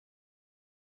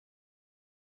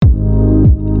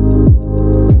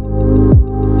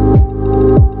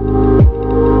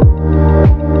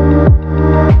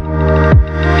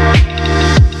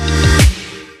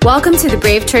Welcome to the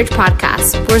Brave Church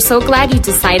podcast. We're so glad you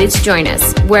decided to join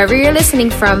us. Wherever you're listening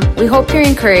from, we hope you're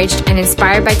encouraged and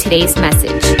inspired by today's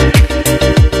message.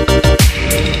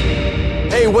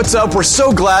 Hey, what's up? We're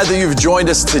so glad that you've joined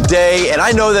us today. And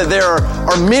I know that there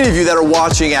are many of you that are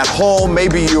watching at home.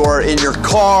 Maybe you are in your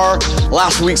car.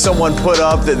 Last week, someone put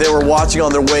up that they were watching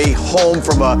on their way home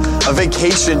from a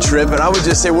vacation trip. And I would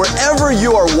just say, wherever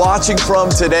you are watching from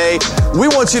today, we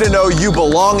want you to know you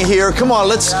belong here. Come on,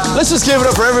 let's just give it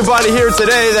up for everybody here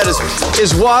today that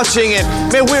is watching.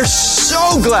 And man, we're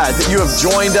so glad that you have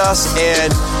joined us.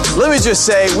 And let me just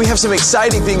say, we have some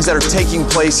exciting things that are taking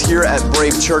place here at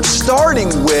Brave Church, starting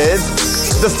with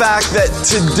the fact that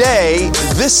today,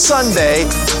 this Sunday,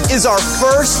 is our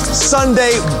first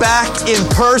Sunday back in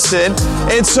person.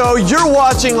 And so you're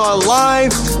watching online,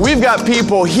 we've got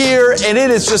people here, and it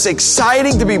is just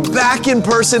exciting to be back in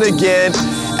person again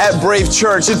at Brave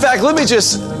Church. In fact, let me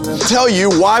just tell you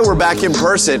why we're back in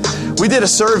person. We did a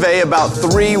survey about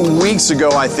 3 weeks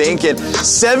ago, I think, and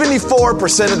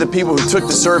 74% of the people who took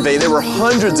the survey, there were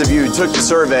hundreds of you who took the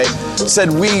survey,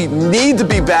 said we need to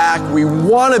be back, we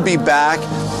want to be back.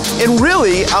 And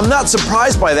really, I'm not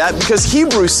surprised by that because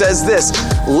Hebrews says this,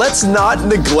 let's not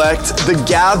neglect the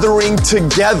gathering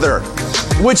together,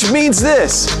 which means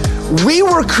this, we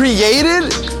were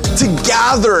created to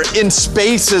gather in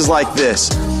spaces like this.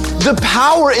 The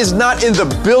power is not in the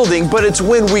building, but it's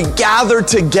when we gather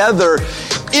together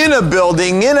in a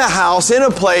building, in a house, in a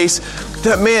place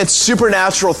that, man,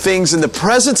 supernatural things in the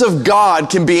presence of God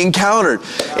can be encountered.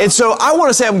 And so I want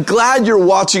to say I'm glad you're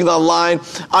watching online.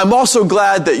 I'm also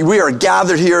glad that we are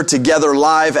gathered here together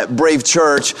live at Brave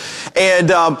Church.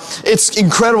 And it's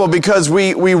incredible because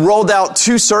we rolled out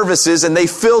 2 services and they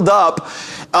filled up.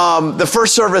 The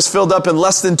first service filled up in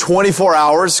less than 24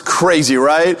 hours. Crazy,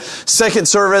 right? Second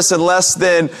service in less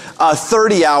than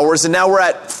 30 hours. And now we're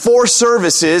at 4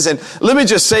 services. And let me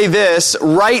just say this,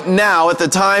 right now at the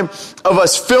time of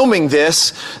us filming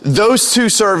this, those 2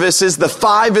 services, the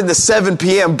 5 and the 7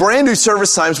 p.m., brand new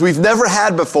service times we've never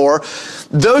had before.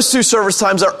 Those 2 service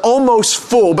times are almost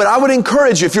full, but I would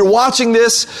encourage you, if you're watching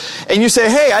this and you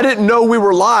say, hey, I didn't know we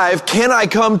were live, can I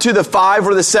come to the 5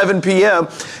 or the 7 p.m.?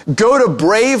 Go to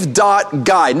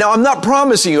brave.guide. Now, I'm not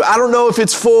promising you. I don't know if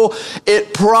it's full.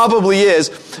 It probably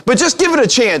is, but just give it a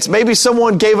chance. Maybe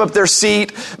someone gave up their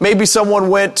seat. Maybe someone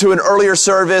went to an earlier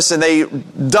service and they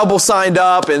double signed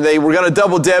up and they were going to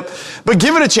double dip, but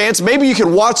give it a chance. Maybe you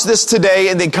can watch this today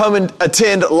and then come and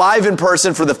attend live in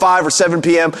person for the 5 or 7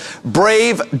 p.m.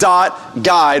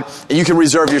 Brave.guide, and you can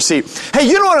reserve your seat. Hey,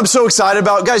 you know what I'm so excited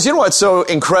about? Guys, you know what's so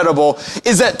incredible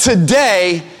is that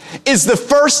today is the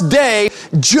first day,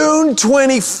 June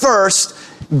 21st.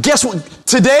 Guess what?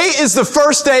 Today is the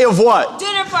first day of what?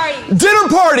 Dinner parties. Dinner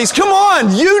parties. Come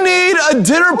on. You need a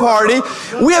dinner party.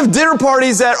 We have dinner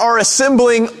parties that are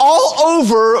assembling all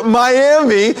over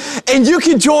Miami, and you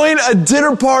can join a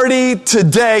dinner party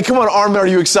today. Come on, Armin, are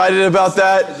you excited about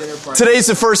that? Today's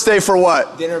the first day for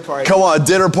what? Dinner parties. Come on,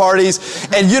 dinner parties.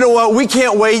 And you know what? We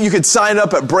can't wait. You can sign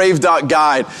up at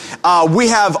brave.guide. We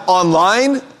have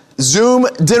online Zoom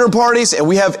dinner parties, and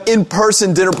we have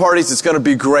in-person dinner parties. It's going to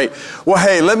be great. Well,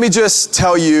 hey, let me just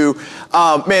tell you,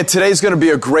 man, today's going to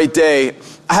be a great day.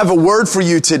 I have a word for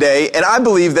you today, and I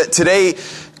believe that today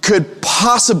could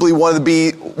possibly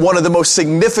be one of the most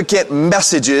significant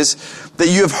messages that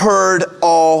you have heard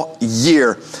all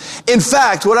year. In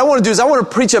fact, what I want to do is I want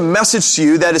to preach a message to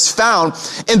you that is found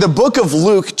in the book of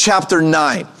Luke, chapter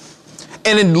 9.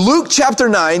 And in Luke chapter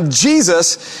 9,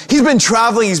 Jesus, he's been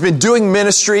traveling, he's been doing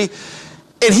ministry,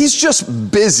 and he's just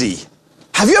busy.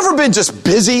 Have you ever been just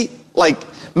busy? Like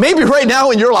maybe right now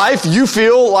in your life, you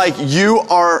feel like you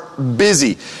are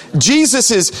busy. Jesus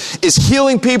is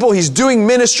healing people, he's doing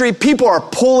ministry, people are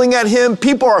pulling at him,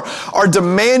 people are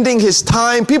demanding his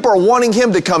time, people are wanting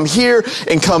him to come here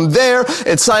and come there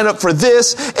and sign up for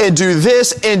this and do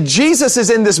this. And Jesus is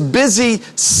in this busy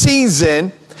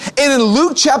season. And in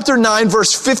Luke chapter 9,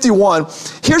 verse 51,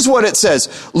 here's what it says.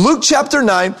 Luke chapter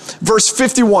 9, verse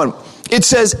 51. It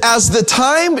says, as the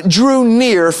time drew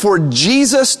near for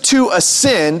Jesus to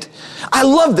ascend, I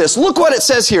love this. Look what it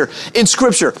says here in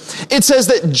Scripture. It says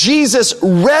that Jesus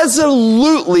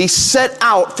resolutely set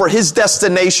out for his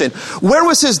destination. Where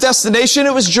was his destination?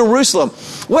 It was Jerusalem.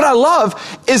 What I love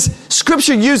is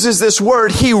Scripture uses this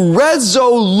word, he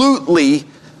resolutely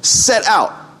set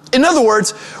out. In other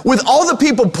words, with all the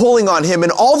people pulling on him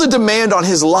and all the demand on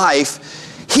his life,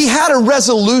 he had a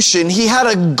resolution, he had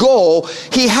a goal,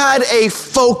 he had a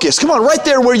focus. Come on, right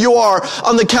there where you are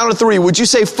on the count of 3, would you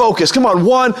say focus? Come on,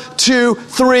 1, 2,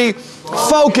 3,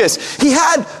 focus. He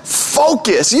had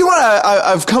focus. You know what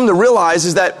I've come to realize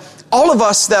is that all of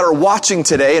us that are watching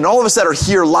today and all of us that are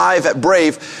here live at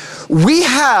Brave, we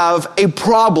have a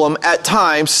problem at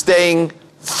times staying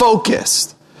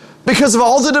focused because of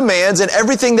all the demands and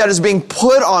everything that is being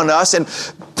put on us and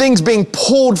things being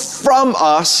pulled from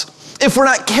us. If we're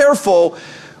not careful,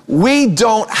 we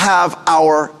don't have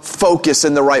our focus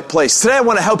in the right place. Today I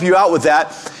want to help you out with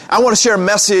that. I want to share a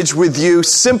message with you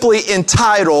simply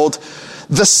entitled,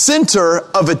 The Center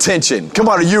of Attention. Come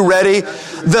on, are you ready?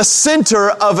 The center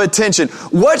of attention.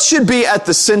 What should be at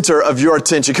the center of your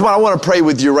attention? Come on, I want to pray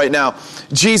with you right now.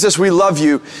 Jesus, we love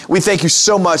you. We thank you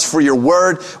so much for your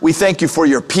word. We thank you for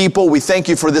your people. We thank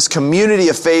you for this community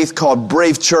of faith called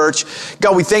Brave Church.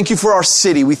 God, we thank you for our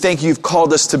city. We thank you you've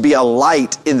called us to be a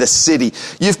light in the city.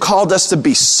 You've called us to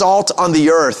be salt on the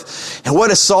earth. And what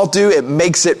does salt do? It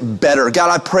makes it better. God,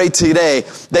 I pray today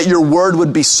that your word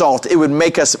would be salt. It would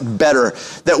make us better.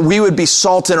 That we would be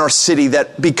salt in our city.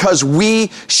 That because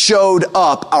we showed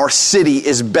up, our city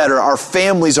is better. Our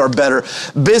families are better.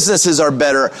 Businesses are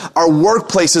better. Our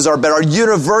workplaces are better. Our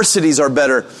universities are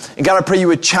better. And God, I pray you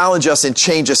would challenge us and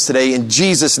change us today. In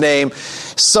Jesus' name,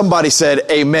 somebody said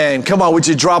amen. Come on, would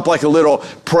you drop like a little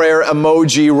prayer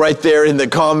emoji right there in the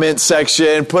comment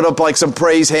section? Put up like some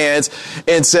praise hands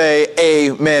and say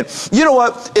amen. You know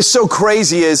what is so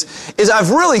crazy is I've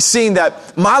really seen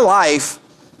that my life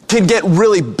can get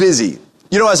really busy.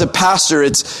 You know, as a pastor,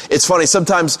 it's funny.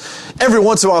 Sometimes, every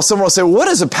once in a while, someone will say, well, what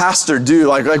does a pastor do?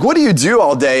 Like, what do you do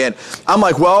all day? And I'm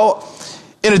like, well,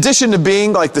 in addition to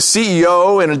being like the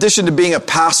CEO, in addition to being a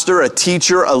pastor, a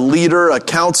teacher, a leader, a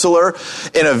counselor,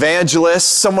 an evangelist,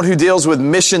 someone who deals with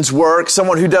missions work,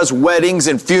 someone who does weddings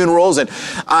and funerals and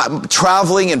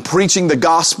traveling and preaching the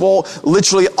gospel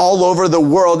literally all over the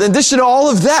world. In addition to all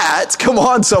of that, come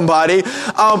on somebody,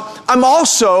 I'm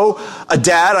also a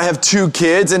dad. I have 2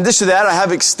 kids. In addition to that, I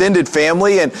have extended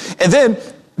family. And then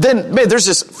man, there's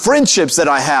just friendships that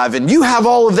I have, and you have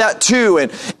all of that too.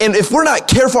 And if we're not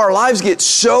careful, our lives get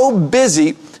so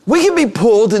busy, we can be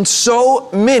pulled in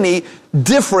so many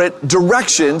different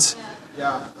directions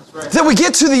that we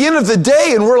get to the end of the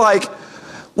day and we're like,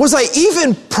 was I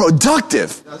even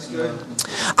productive? That's good.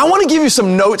 I want to give you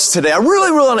some notes today. I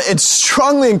really want to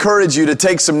strongly encourage you to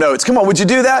take some notes. Come on, would you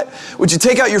do that? Would you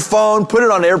take out your phone, put it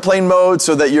on airplane mode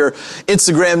so that your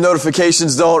Instagram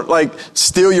notifications don't like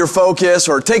steal your focus,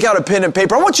 or take out a pen and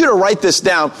paper? I want you to write this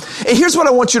down. And here's what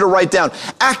I want you to write down.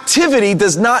 Activity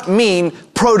does not mean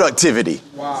productivity.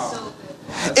 Wow.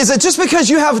 Is that just because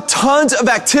you have tons of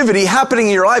activity happening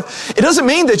in your life, it doesn't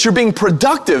mean that you're being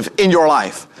productive in your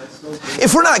life.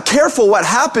 If we're not careful, what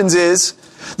happens is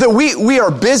that we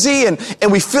are busy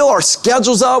and we fill our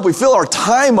schedules up, we fill our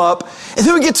time up, and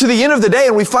then we get to the end of the day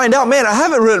and we find out, man, I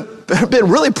haven't been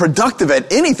really productive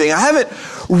at anything. I haven't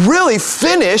really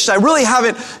finished. I really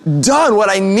haven't done what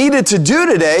I needed to do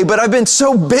today, but I've been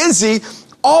so busy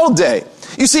all day.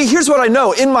 You see, here's what I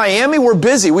know. In Miami, we're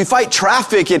busy. We fight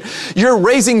traffic, and you're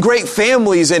raising great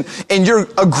families, and you're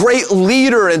a great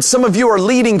leader, and some of you are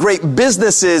leading great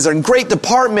businesses and great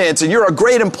departments, and you're a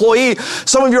great employee.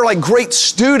 Some of you are like great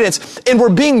students, and we're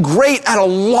being great at a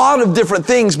lot of different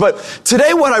things. But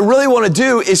today, what I really want to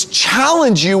do is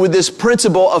challenge you with this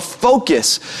principle of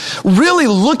focus, really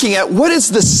looking at what is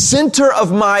the center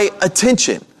of my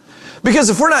attention. Because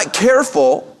if we're not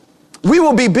careful, we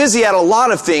will be busy at a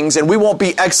lot of things and we won't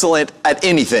be excellent at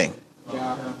anything.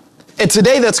 Yeah. And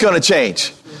today that's going to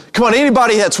change. Come on,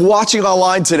 anybody that's watching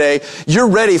online today, you're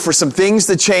ready for some things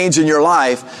to change in your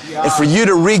life and for you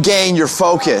to regain your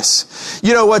focus.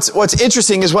 You know, what's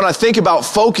interesting is when I think about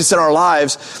focus in our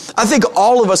lives, I think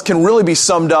all of us can really be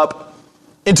summed up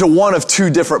into one of 2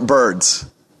 different birds.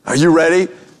 Are you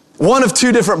ready? One of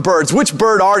 2 different birds. Which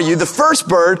bird are you? The first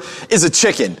bird is a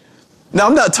chicken. Now,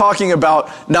 I'm not talking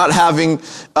about not having,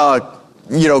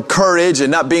 courage and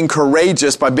not being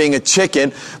courageous by being a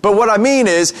chicken. But what I mean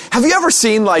is, have you ever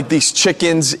seen like these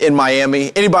chickens in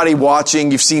Miami? Anybody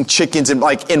watching, you've seen chickens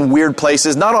in weird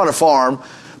places, not on a farm,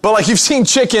 but like you've seen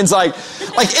chickens like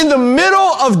in the middle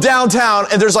of downtown,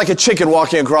 and there's like a chicken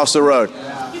walking across the road.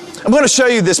 Yeah. I'm going to show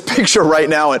you this picture right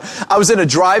now. And I was in a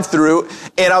drive-through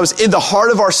and I was in the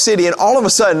heart of our city, and all of a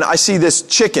sudden I see this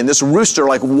chicken, this rooster,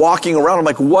 like walking around. I'm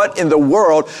like, what in the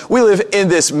world? We live in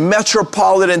this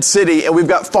metropolitan city and we've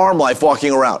got farm life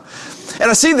walking around. And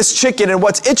I see this chicken, and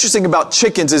what's interesting about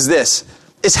chickens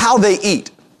is how they eat.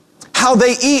 How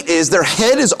they eat is their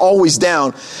head is always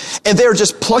down and they're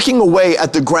just plucking away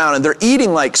at the ground, and they're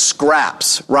eating like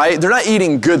scraps, right? They're not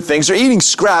eating good things. They're eating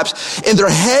scraps and their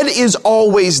head is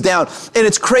always down. And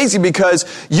it's crazy because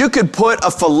you could put a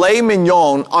filet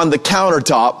mignon on the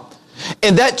countertop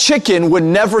And that chicken would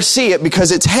never see it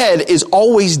because its head is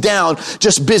always down,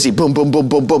 just busy. Boom, boom, boom,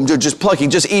 boom, boom, just plucking,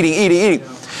 just eating.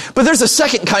 But there's a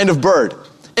second kind of bird.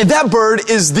 And that bird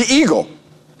is the eagle.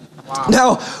 Wow.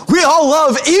 Now, we all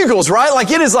love eagles, right?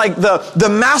 Like it is like the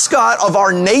mascot of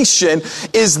our nation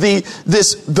is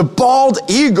the bald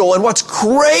eagle. And what's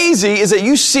crazy is that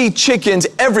you see chickens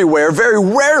everywhere. Very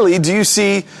rarely do you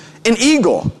see an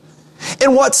eagle.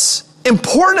 And what's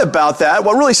important about that,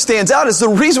 what really stands out is the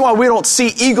reason why we don't see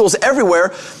eagles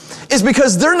everywhere is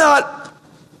because they're not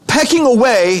pecking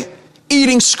away,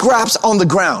 eating scraps on the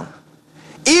ground.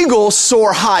 Eagles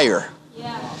soar higher.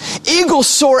 Eagles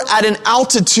soar at an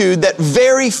altitude that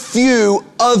very few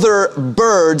other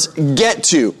birds get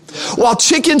to. While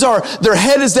chickens their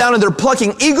head is down and they're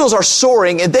plucking, eagles are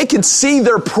soaring and they can see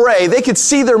their prey, they can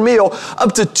see their meal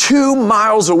up to 2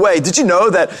 miles away. Did you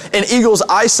know that an eagle's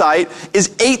eyesight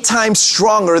is 8 times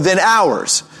stronger than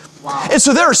ours? Wow. And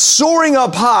so they're soaring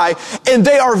up high and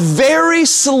they are very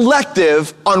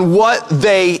selective on what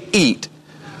they eat.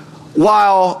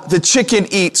 While the chicken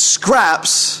eats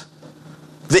scraps,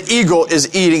 the eagle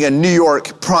is eating a New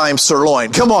York prime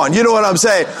sirloin. Come on, you know what I'm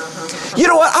saying? You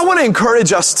know what? I want to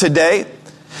encourage us today.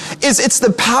 It's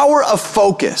the power of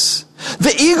focus.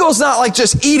 The eagle's not like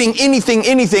just eating anything.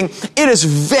 It is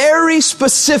very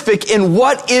specific in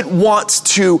what it wants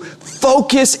to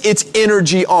focus its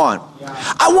energy on.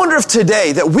 I wonder if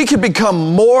today that we could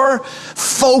become more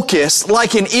focused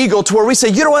like an eagle to where we say,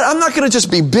 you know what, I'm not going to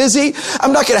just be busy.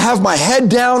 I'm not going to have my head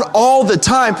down all the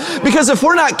time. Because if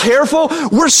we're not careful,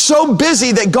 we're so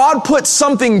busy that God puts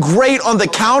something great on the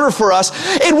counter for us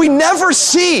and we never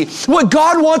see what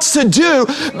God wants to do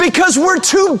because we're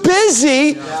too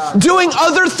busy doing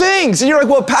other things. And you're like,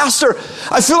 well, Pastor,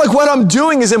 I feel like what I'm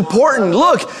doing is important.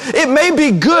 Look, it may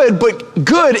be good, but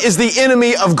good is the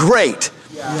enemy of great.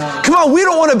 Come on, we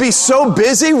don't want to be so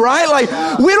busy, right?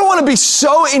 Like, we don't want to be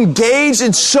so engaged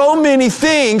in so many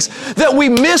things that we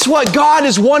miss what God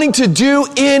is wanting to do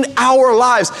in our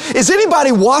lives. Is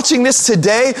anybody watching this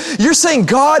today? You're saying,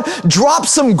 God, drop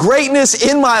some greatness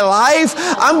in my life.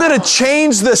 I'm going to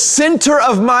change the center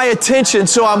of my attention.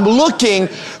 So I'm looking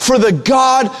for the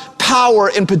God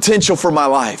power and potential for my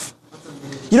life.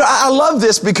 You know, I love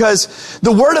this because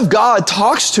the Word of God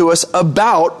talks to us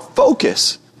about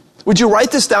focus. Would you write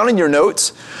this down in your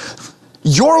notes?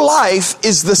 Your life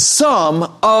is the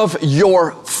sum of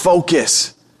your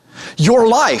focus. Your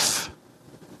life,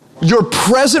 your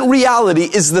present reality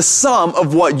is the sum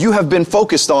of what you have been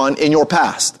focused on in your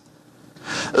past.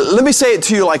 Let me say it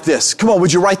to you like this. Come on,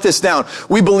 would you write this down?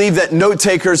 We believe that note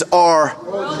takers are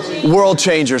world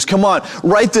changers. Come on,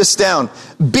 write this down.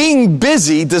 Being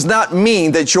busy does not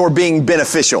mean that you're being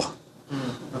beneficial.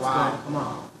 Wow, come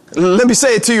on. Let me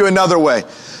say it to you another way.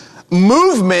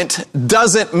 Movement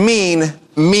doesn't mean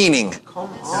meaning.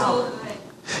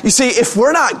 You see, if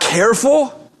we're not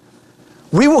careful,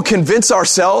 we will convince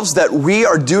ourselves that we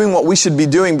are doing what we should be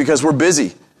doing because we're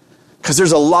busy. Because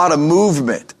there's a lot of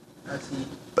movement.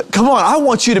 But come on, I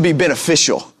want you to be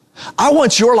beneficial. I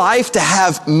want your life to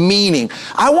have meaning.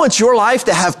 I want your life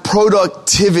to have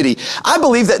productivity. I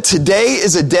believe that today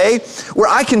is a day where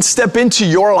I can step into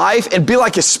your life and be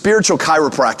like a spiritual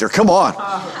chiropractor. Come on.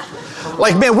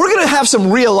 Like, man, we're going to have some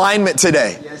realignment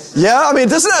today. Yeah, I mean,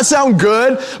 doesn't that sound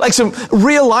good? Like some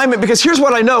realignment, because here's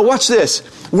what I know. Watch this.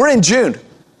 We're in June.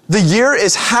 The year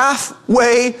is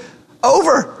halfway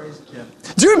over.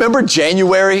 Do you remember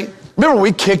January? Remember when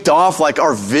we kicked off like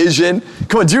our vision?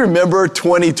 Come on, do you remember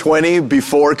 2020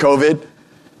 before COVID?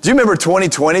 Do you remember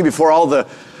 2020 before all the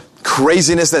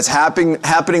craziness that's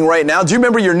happening right now? Do you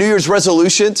remember your New Year's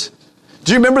resolutions?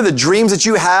 Do you remember the dreams that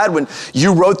you had when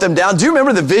you wrote them down? Do you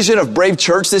remember the vision of Brave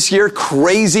Church this year?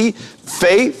 Crazy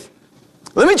faith.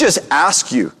 Let me just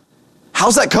ask you,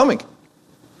 how's that coming?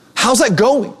 How's that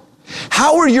going?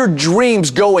 How are your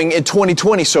dreams going in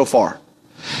 2020 so far?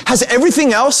 Has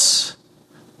everything else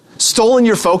stolen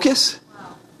your focus?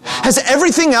 Has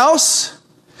everything else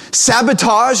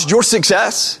sabotaged your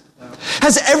success?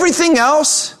 Has everything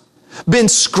else been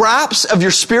scraps of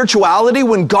your spirituality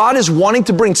when God is wanting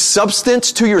to bring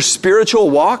substance to your spiritual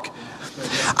walk?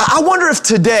 I wonder if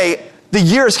today, the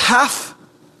year is half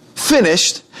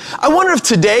finished. I wonder if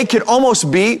today could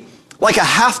almost be like a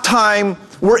halftime.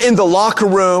 We're in the locker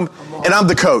room and I'm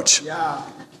the coach.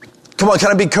 Come on,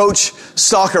 can I be Coach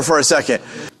Stalker for a second?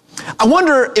 I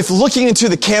wonder if looking into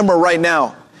the camera right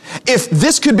now, if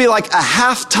this could be like a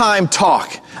halftime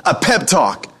talk, a pep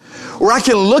talk, where I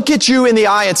can look at you in the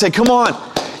eye and say, come on,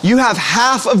 you have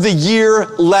half of the year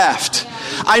left.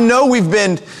 I know we've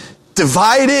been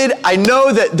divided. I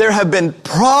know that there have been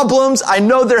problems. I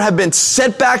know there have been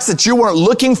setbacks that you weren't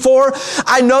looking for.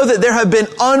 I know that there have been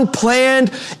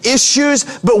unplanned issues.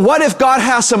 But what if God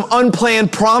has some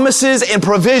unplanned promises and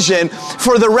provision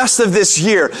for the rest of this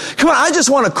year? Come on, I just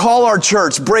want to call our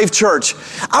church, Brave Church.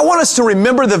 I want us to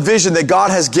remember the vision that God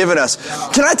has given us.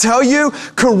 Can I tell you,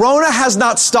 Corona has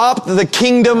not stopped the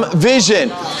kingdom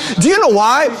vision. Do you know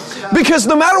why? Because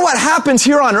no matter what happens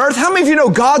here on earth, how many of you know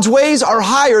God's ways are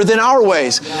higher than our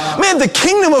ways? Man, the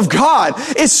kingdom of God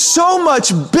is so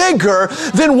much bigger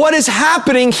than what is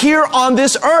happening here on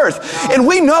this earth. And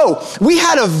we know we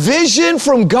had a vision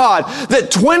from God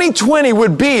that 2020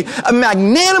 would be a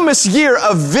magnanimous year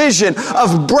of vision,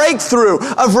 of breakthrough,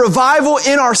 of revival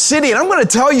in our city. And I'm going to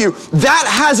tell you, that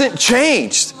hasn't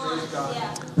changed.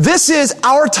 This is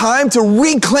our time to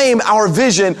reclaim our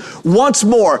vision once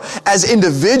more as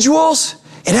individuals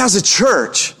and as a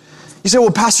church. You say,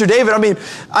 well, Pastor David,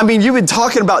 I mean, you've been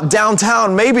talking about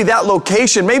downtown. Maybe that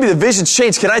location, maybe the vision's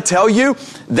changed. Can I tell you,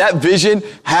 that vision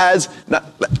has not,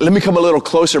 let me come a little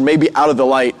closer, maybe out of the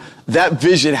light. That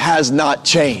vision has not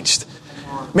changed.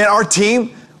 Man, our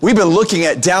team, we've been looking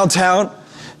at downtown,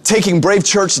 taking Brave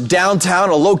Church downtown,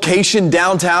 a location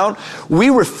downtown.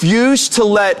 We refuse to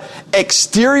let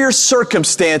exterior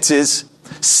circumstances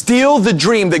steal the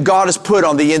dream that God has put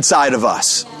on the inside of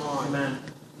us. Amen.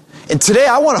 And today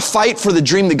I want to fight for the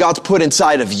dream that God's put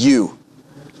inside of you.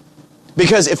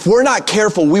 Because if we're not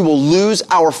careful, we will lose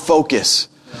our focus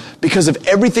because of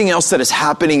everything else that is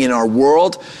happening in our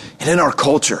world and in our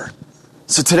culture.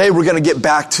 So today we're going to get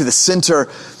back to the center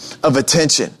of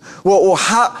attention. Well,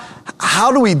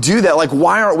 how do we do that? Like,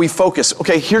 why aren't we focused?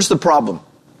 Okay, here's the problem.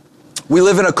 We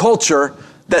live in a culture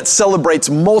that celebrates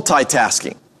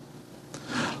multitasking.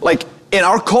 Like, in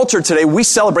our culture today, we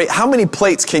celebrate how many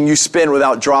plates can you spin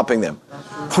without dropping them.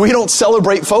 We don't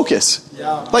celebrate focus.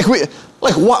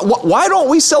 Why don't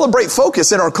we celebrate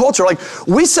focus in our culture? Like,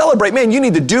 we celebrate, man, you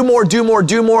need to do more,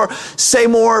 say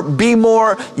more, be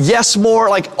more, yes more,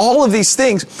 like all of these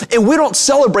things. And we don't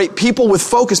celebrate people with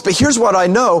focus. But here's what I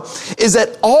know is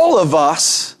that all of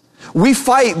us, we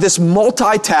fight this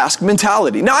multitask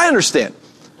mentality. Now, I understand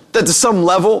that to some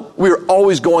level, we're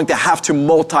always going to have to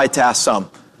multitask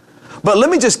some. But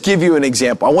let me just give you an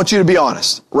example. I want you to be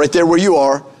honest. Right there where you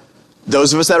are,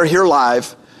 those of us that are here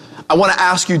live, I want to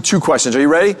ask you two questions. Are you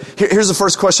ready? Here's the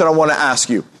first question I want to ask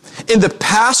you. In the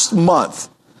past month,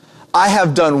 I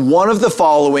have done one of the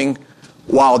following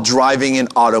while driving an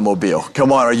automobile.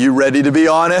 Come on, are you ready to be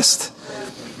honest?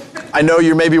 I know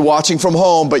you're maybe watching from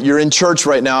home, but you're in church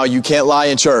right now. You can't lie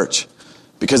in church.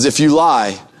 Because if you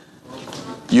lie,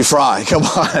 you fry. Come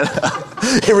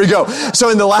on. Here we go. So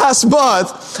in the last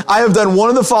month, I have done one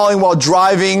of the following while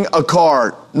driving a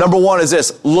car. Number one is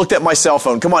this, looked at my cell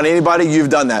phone. Come on, anybody, you've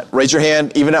done that. Raise your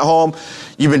hand, even at home.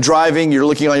 You've been driving, you're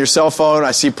looking on your cell phone.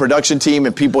 I see production team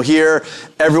and people here,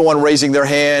 everyone raising their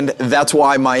hand. That's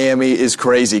why Miami is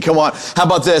crazy. Come on. How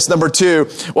about this? Number two,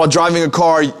 while driving a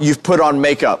car, you've put on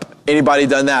makeup. Anybody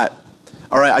done that?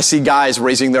 All right, I see guys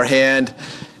raising their hand.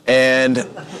 And,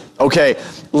 okay,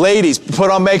 ladies,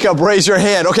 put on makeup, raise your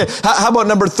hand. Okay, how about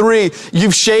number three?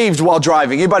 You've shaved while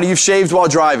driving. Anybody, you've shaved while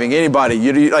driving? Anybody?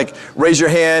 You like, raise your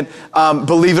hand.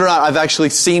 Believe it or not, I've actually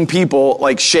seen people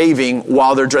like shaving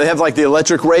while they're driving. They have like the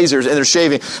electric razors and they're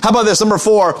shaving. How about this? Number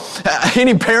four,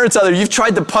 any parents out there, you've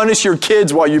tried to punish your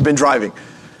kids while you've been driving.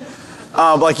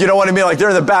 Like, you know what I mean? Like, they're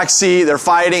in the back seat, they're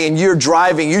fighting, and you're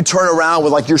driving. You turn around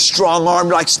with like your strong arm.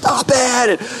 You're like, stop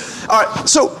it. And, all right,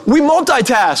 so we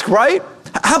multitask, right?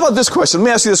 How about this question? Let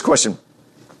me ask you this question.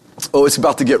 Oh, it's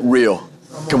about to get real.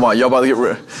 Come on, y'all about to get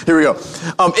real. Here we go.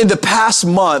 In the past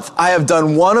month, I have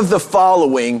done one of the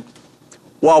following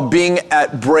while being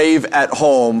at Brave at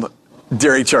Home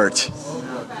during church.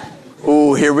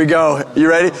 Ooh, here we go. You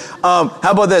ready? How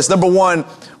about this? Number one,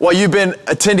 while you've been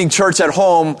attending church at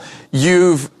home,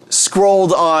 you've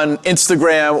scrolled on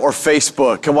Instagram or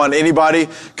Facebook. Come on, anybody?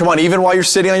 Come on, even while you're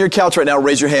sitting on your couch right now,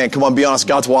 raise your hand. Come on, be honest.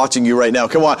 God's watching you right now.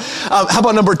 Come on. How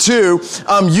about number two?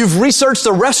 You've researched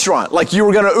a restaurant like you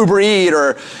were going to Uber Eat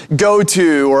or go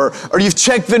to, or you've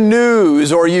checked the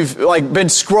news, or you've like been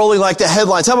scrolling like the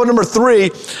headlines. How about number three?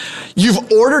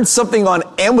 You've ordered something on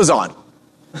Amazon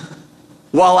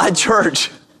while at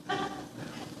church.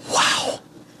 Wow.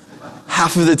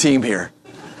 Half of the team here.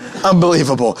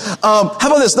 Unbelievable. How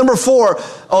about this? Number four.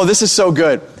 Oh, this is so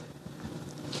good.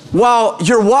 While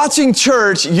you're watching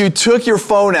church, you took your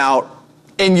phone out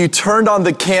and you turned on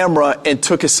the camera and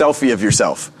took a selfie of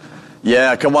yourself.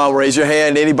 Yeah, come on, raise your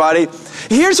hand. Anybody?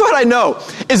 Here's what I know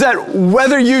is that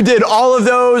whether you did all of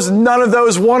those, none of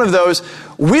those, one of those,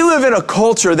 we live in a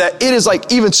culture that it is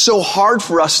like even so hard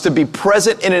for us to be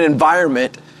present in an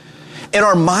environment and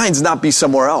our minds not be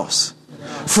somewhere else.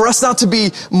 For us not to be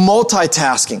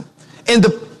multitasking. And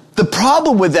the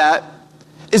problem with that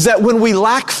is that when we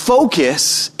lack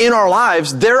focus in our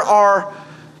lives, there are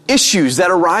issues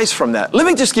that arise from that. Let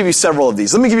me just give you several of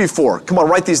these. Let me give you 4. Come on,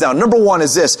 write these down. Number 1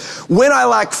 is this. When I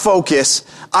lack focus,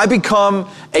 I become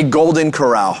a Golden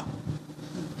Corral.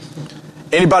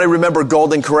 Anybody remember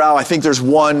Golden Corral? I think there's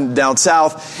one down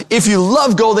south. If you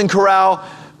love Golden Corral,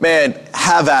 man,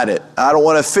 have at it. I don't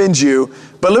want to offend you,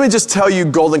 but let me just tell you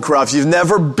Golden Corral. If you've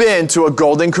never been to a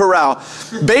Golden Corral,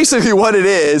 basically what it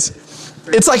is,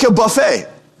 it's like a buffet.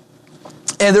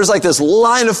 And there's like this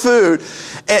line of food.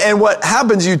 And what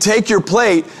happens, you take your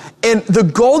plate, and the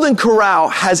Golden Corral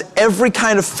has every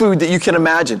kind of food that you can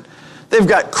imagine. They've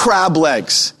got crab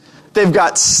legs. They've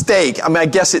got steak. I mean, I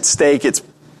guess it's steak. It's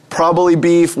probably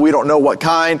beef. We don't know what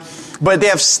kind. But they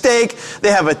have steak. They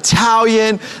have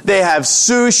Italian. They have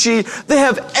sushi. They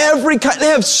have every kind. They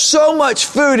have so much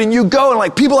food. And you go and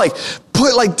like people like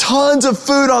put like tons of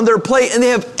food on their plate. And they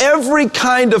have every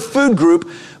kind of food group.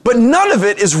 But none of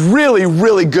it is really,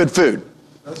 really good food.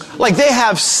 Like they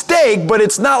have steak, but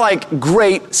it's not like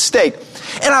great steak.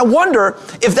 And I wonder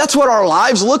if that's what our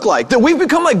lives look like. That we've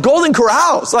become like Golden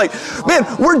Corrals. Like, man,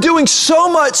 we're doing so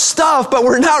much stuff, but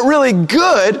we're not really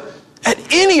good at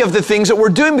any of the things that we're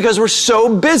doing because we're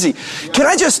so busy. Can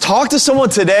I just talk to someone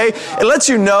today and let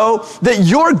you know that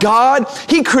your God,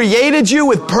 He created you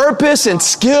with purpose and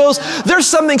skills. There's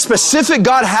something specific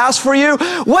God has for you.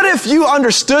 What if you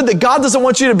understood that God doesn't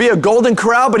want you to be a Golden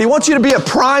Corral, but He wants you to be a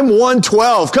Prime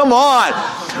 112? Come on.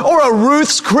 Or a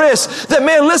Ruth's Chris. That,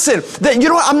 man, listen, that, you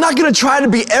know what? I'm not going to try to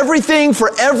be everything for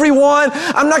everyone.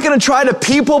 I'm not going to try to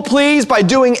people please by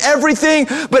doing everything,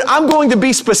 but I'm going to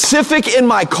be specific in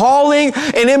my calling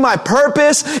and in my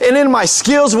purpose and in my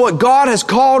skills of what God has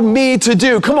called me to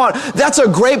do. Come on, that's a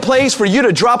great place for you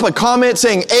to drop a comment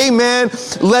saying, amen,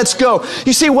 let's go.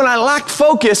 You see, when I lack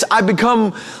focus, I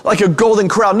become like a Golden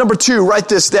Corral. Number 2, write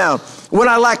this down. When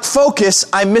I lack focus,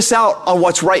 I miss out on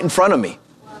what's right in front of me.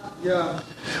 Yeah.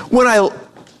 When I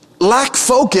lack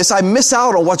focus, I miss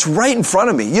out on what's right in front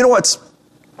of me. You know what's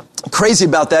crazy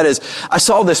about that is I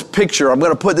saw this picture. I'm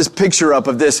going to put this picture up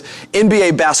of this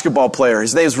NBA basketball player.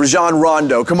 His name is Rajon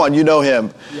Rondo. Come on, you know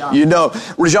him. Yeah. You know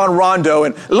Rajon Rondo.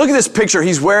 And look at this picture.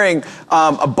 He's wearing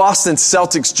a Boston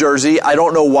Celtics jersey. I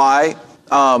don't know why.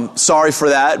 Sorry for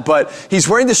that. But he's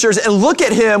wearing this jersey. And look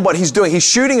at him, what he's doing. He's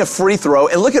shooting a free throw.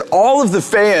 And look at all of the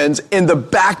fans in the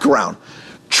background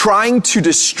trying to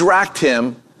distract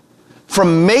him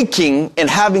from making and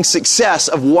having success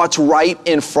of what's right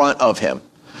in front of him.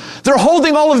 They're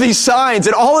holding all of these signs,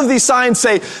 and all of these signs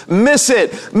say, miss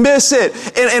it, miss it.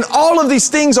 And all of these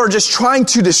things are just trying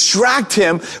to distract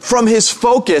him from his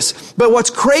focus. But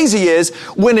what's crazy is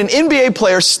when an NBA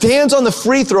player stands on the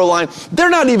free throw line,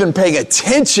 they're not even paying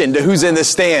attention to who's in the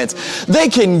stands. They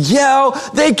can yell,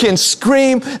 they can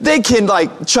scream, they can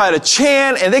like try to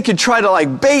chant, and they can try to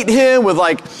like bait him with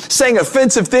like saying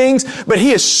offensive things. But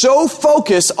he is so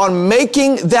focused on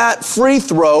making that free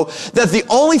throw that the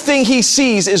only thing he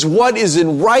sees is what is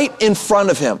right in front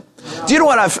of him. Do you know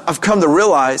what I've come to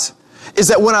realize? Is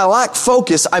that when I lack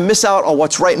focus, I miss out on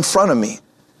what's right in front of me.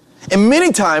 And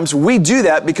many times we do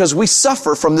that because we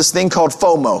suffer from this thing called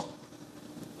FOMO.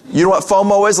 You know what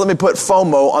FOMO is? Let me put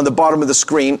FOMO on the bottom of the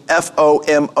screen.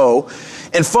 F-O-M-O.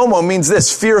 And FOMO means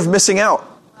this, fear of missing out.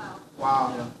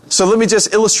 Wow. So let me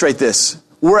just illustrate this.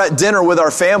 We're at dinner with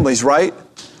our families, right?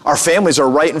 Our families are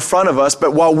right in front of us,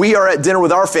 but while we are at dinner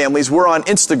with our families, we're on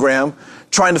Instagram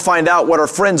trying to find out what our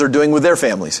friends are doing with their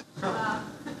families.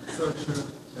 So true.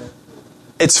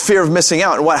 It's fear of missing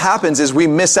out. And what happens is we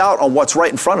miss out on what's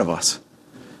right in front of us.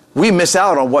 We miss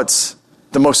out on what's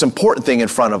the most important thing in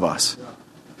front of us.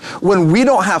 When we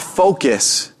don't have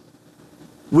focus,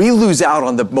 we lose out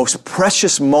on the most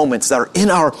precious moments that are in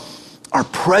our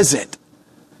present.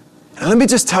 And let me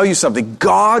just tell you something.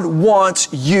 God wants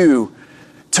you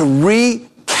to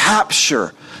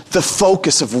recapture the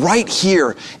focus of right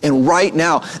here and right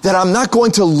now, that I'm not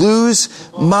going to lose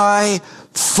my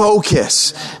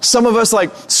focus. Some of us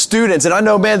like students, and I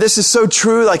know, man, this is so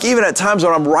true. Like even at times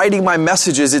when I'm writing my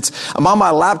messages, I'm on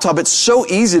my laptop. It's so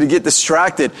easy to get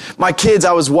distracted. My kids,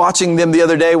 I was watching them the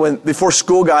other day before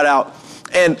school got out,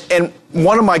 and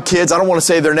one of my kids, I don't want to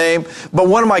say their name, but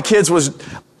one of my kids was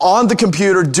on the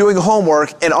computer doing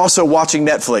homework and also watching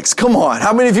Netflix. Come on.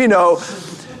 How many of you know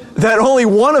that only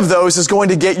one of those is going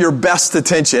to get your best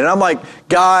attention? And I'm like,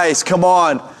 guys, come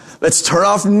on. Let's turn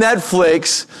off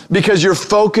Netflix because your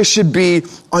focus should be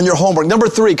on your homework. Number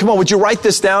 3, come on, would you write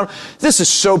this down? This is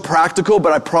so practical,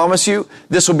 but I promise you,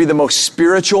 this will be the most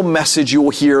spiritual message you will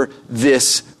hear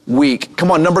this week. Come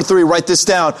on, number 3, write this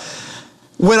down.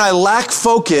 When I lack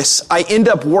focus, I end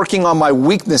up working on my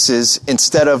weaknesses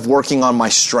instead of working on my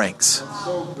strengths.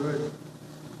 So good.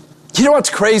 You know what's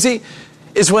crazy?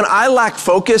 Is when I lack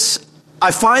focus,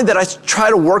 I find that I try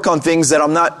to work on things that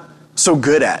I'm not so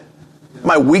good at.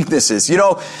 My weaknesses. You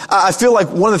know, I feel like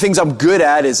one of the things I'm good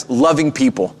at is loving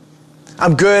people.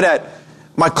 I'm good at,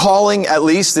 my calling at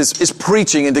least is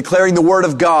preaching and declaring the word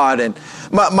of God. And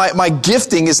my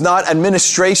gifting is not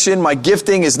administration. My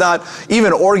gifting is not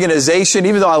even organization.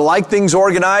 Even though I like things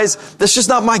organized, that's just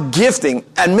not my gifting.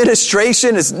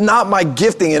 Administration is not my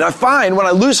gifting. And I find when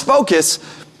I lose focus,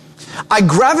 I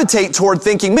gravitate toward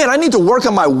thinking, man, I need to work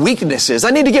on my weaknesses. I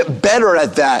need to get better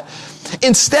at that,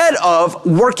 instead of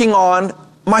working on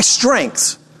my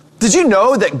strengths. Did you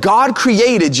know that God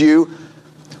created you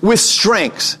with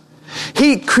strengths?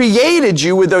 He created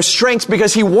you with those strengths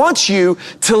because He wants you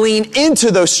to lean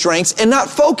into those strengths and not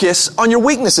focus on your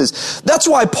weaknesses. That's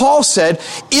why Paul said,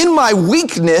 in my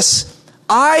weakness,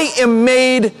 I am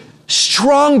made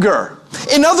stronger.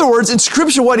 In other words, in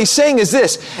Scripture, what he's saying is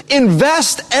this: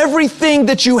 invest everything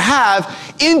that you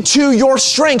have into your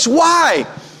strengths. Why?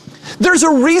 There's a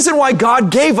reason why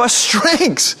God gave us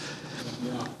strengths.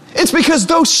 It's because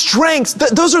those strengths,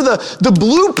 those are the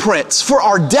blueprints for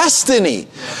our destiny.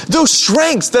 Those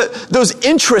strengths, those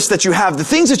interests that you have, the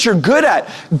things that you're good at,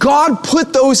 God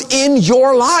put those in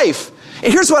your life.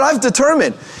 And here's what I've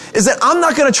determined, is that I'm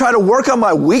not going to try to work on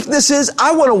my weaknesses.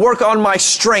 I want to work on my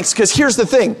strengths, because here's the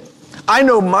thing. I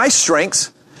know my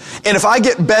strengths, and if I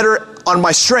get better on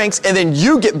my strengths, and then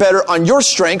you get better on your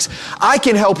strengths, I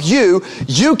can help you,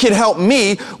 you can help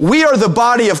me. We are the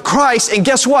body of Christ, and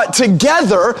guess what?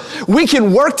 Together, we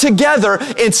can work together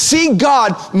and see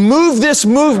God move this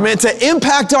movement to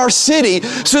impact our city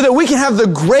so that we can have the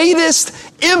greatest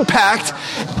impact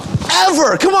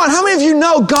ever. Come on, how many of you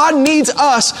know God needs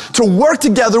us to work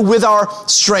together with our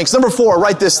strengths? Number 4,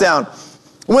 write this down.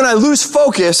 When I lose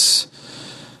focus,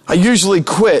 I usually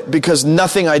quit because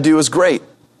nothing I do is great.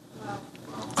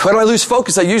 When I lose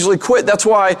focus, I usually quit. That's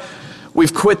why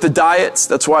we've quit the diets.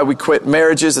 That's why we quit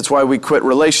marriages. That's why we quit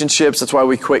relationships. That's why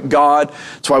we quit God.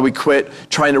 That's why we quit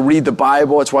trying to read the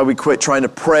Bible. That's why we quit trying to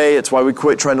pray. That's why we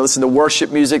quit trying to listen to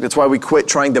worship music. That's why we quit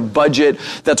trying to budget.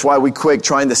 That's why we quit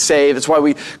trying to save. That's why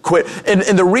we quit.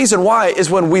 And the reason why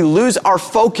is when we lose our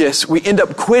focus, we end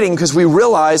up quitting because we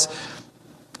realize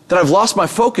that I've lost my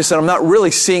focus and I'm not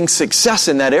really seeing success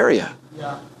in that area.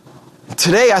 Yeah.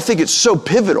 Today, I think it's so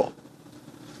pivotal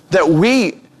that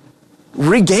we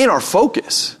regain our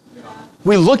focus. Yeah.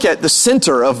 We look at the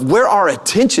center of where our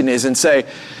attention is and say,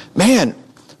 man,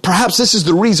 perhaps this is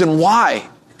the reason why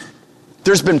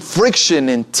there's been friction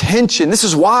and tension. This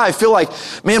is why I feel like,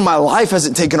 man, my life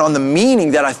hasn't taken on the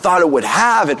meaning that I thought it would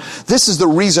have. And this is the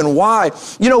reason why.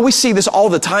 You know, we see this all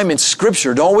the time in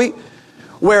Scripture, don't we?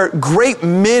 Where great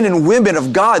men and women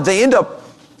of God, they end up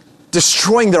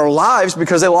destroying their lives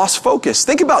because they lost focus.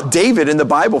 Think about David in the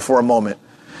Bible for a moment.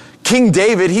 King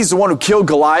David, he's the one who killed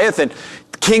Goliath and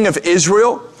king of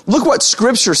Israel. Look what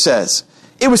Scripture says.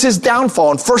 It was his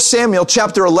downfall. In 1 Samuel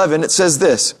chapter 11, it says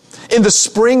this: in the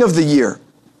spring of the year,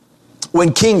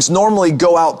 when kings normally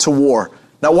go out to war.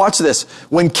 Now watch this.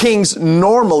 When kings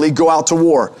normally go out to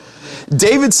war,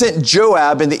 David sent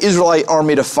Joab and the Israelite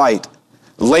army to fight.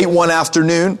 Late one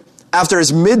afternoon, after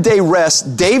his midday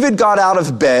rest, David got out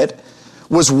of bed,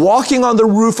 was walking on the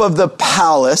roof of the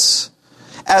palace.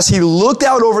 As he looked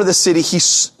out over the city, he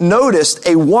noticed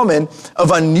a woman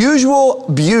of unusual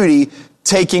beauty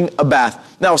taking a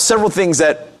bath. Now, several things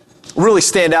that really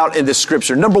stand out in this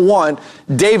scripture. Number 1,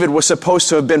 David was supposed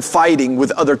to have been fighting with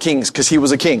other kings because he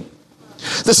was a king.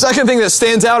 The second thing that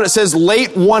stands out, it says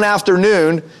late one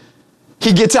afternoon,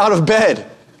 he gets out of bed.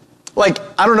 Like,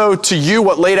 I don't know to you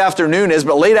what late afternoon is,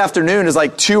 but late afternoon is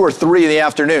like 2 or 3 in the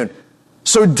afternoon.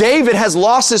 So David has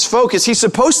lost his focus. He's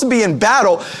supposed to be in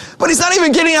battle, but he's not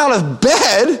even getting out of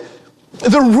bed,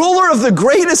 the ruler of the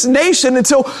greatest nation,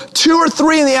 until 2 or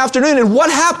 3 in the afternoon. And what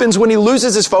happens when he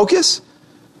loses his focus?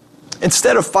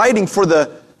 Instead of fighting for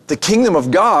the kingdom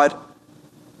of God,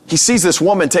 he sees this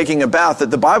woman taking a bath that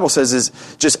the Bible says is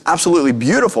just absolutely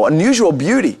beautiful, unusual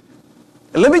beauty.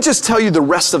 And let me just tell you the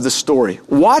rest of the story.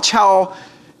 Watch how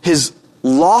his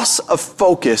loss of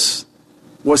focus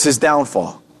was his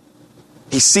downfall.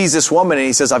 He sees this woman and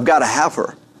he says, I've got to have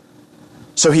her.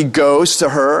 So he goes to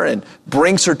her and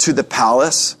brings her to the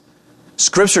palace.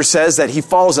 Scripture says that he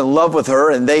falls in love with her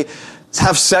and they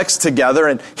have sex together,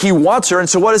 and he wants her. And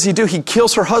so what does he do? He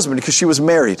kills her husband because she was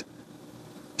married.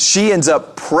 She ends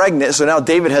up pregnant. So now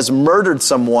David has murdered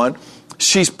someone.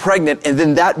 She's pregnant. And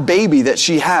then that baby that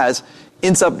she has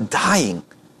ends up dying.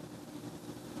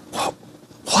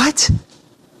 What?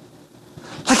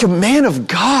 Like a man of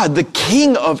God, the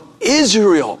king of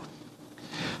Israel.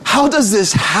 How does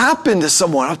this happen to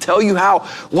someone? I'll tell you how.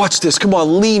 Watch this. Come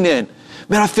on, lean in.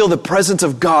 Man, I feel the presence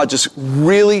of God just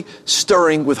really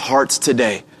stirring with hearts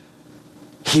today.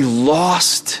 He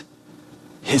lost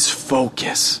his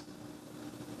focus.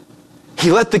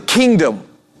 He let the kingdom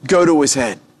go to his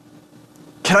head.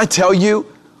 Can I tell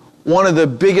you, one of the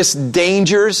biggest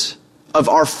dangers of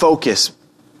our focus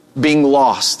being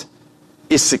lost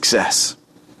is success.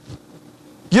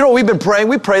 You know what we've been praying?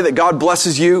 We pray that God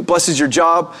blesses you, blesses your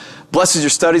job, blesses your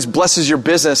studies, blesses your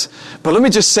business. But let me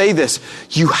just say this.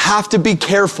 You have to be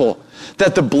careful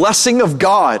that the blessing of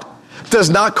God does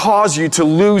not cause you to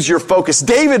lose your focus.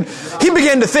 David, he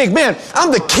began to think, man,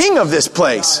 I'm the king of this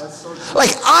place.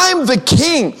 Like, I'm the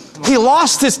king. He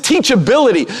lost his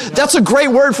teachability. That's a great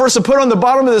word for us to put on the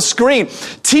bottom of the screen.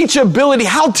 Teachability.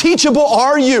 How teachable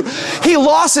are you? He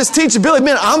lost his teachability.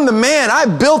 Man, I'm the man. I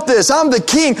built this. I'm the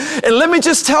king. And let me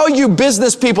just tell you,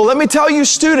 business people, let me tell you,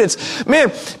 students,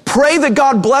 man, pray that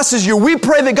God blesses you. We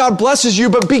pray that God blesses you,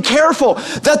 but be careful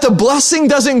that the blessing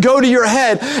doesn't go to your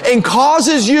head and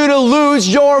causes you to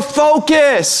lose your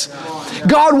focus.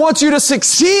 God wants you to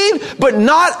succeed, but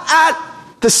not at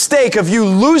the stake of you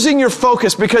losing your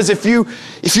focus, because if you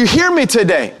hear me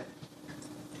today,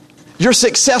 your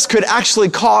success could actually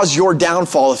cause your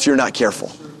downfall if you're not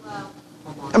careful.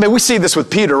 I mean, we see this with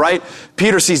Peter, right?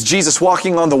 Peter sees Jesus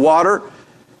walking on the water,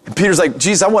 and Peter's like,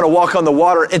 Jesus, I want to walk on the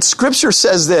water. And Scripture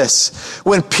says this,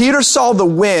 when Peter saw the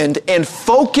wind and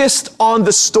focused on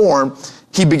the storm,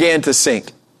 he began to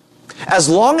sink. As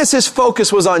long as his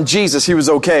focus was on Jesus, he was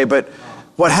okay, but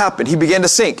what happened? He began to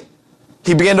sink.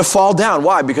 He began to fall down.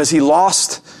 Why? Because he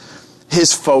lost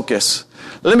his focus.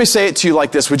 Let me say it to you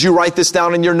like this. Would you write this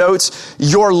down in your notes?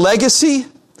 Your legacy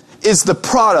is the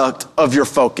product of your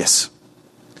focus.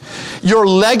 Your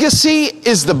legacy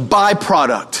is the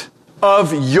byproduct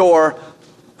of your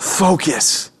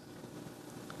focus.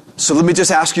 So let me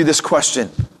just ask you this question.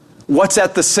 What's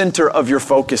at the center of your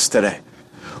focus today?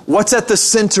 What's at the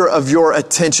center of your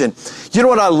attention? You know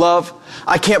what I love?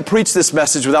 I can't preach this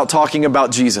message without talking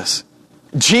about Jesus.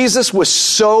 Jesus was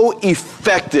so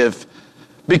effective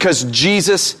because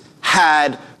Jesus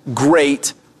had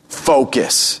great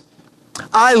focus.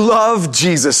 I love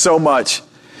Jesus so much.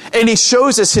 And he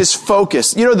shows us his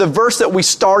focus. You know, the verse that we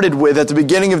started with at the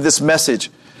beginning of this message,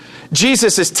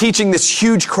 Jesus is teaching this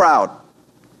huge crowd.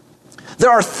 There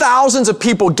are thousands of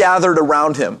people gathered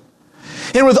around him.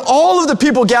 And with all of the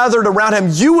people gathered around him,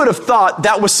 you would have thought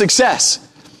that was success.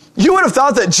 You would have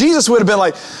thought that Jesus would have been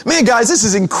like, man, guys, this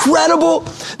is incredible.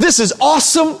 This is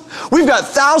awesome. We've got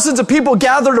thousands of people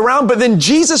gathered around. But then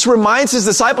Jesus reminds his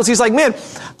disciples, he's like, man,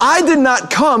 I did not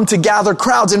come to gather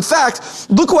crowds. In fact,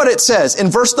 look what it says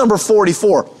in verse number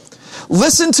 44.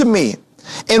 Listen to me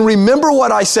and remember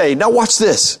what I say. Now watch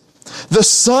this. The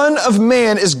Son of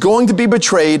Man is going to be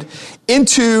betrayed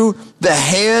into the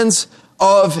hands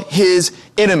of his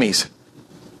enemies.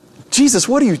 Jesus,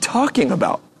 what are you talking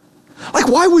about? Like,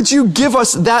 why would you give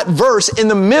us that verse in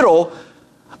the middle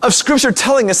of Scripture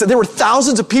telling us that there were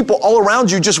thousands of people all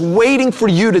around you just waiting for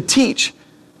you to teach?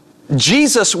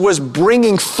 Jesus was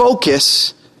bringing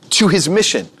focus to his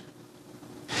mission.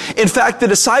 In fact, the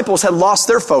disciples had lost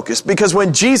their focus because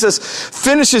when Jesus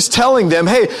finishes telling them,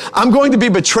 hey, I'm going to be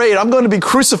betrayed, I'm going to be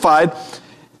crucified,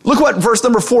 look what verse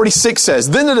number 46 says.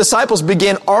 Then the disciples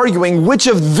began arguing which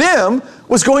of them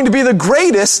was going to be the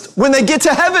greatest when they get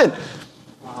to heaven.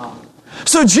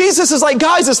 So Jesus is like,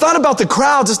 guys, it's not about the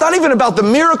crowds. It's not even about the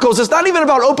miracles. It's not even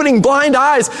about opening blind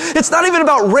eyes. It's not even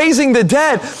about raising the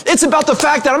dead. It's about the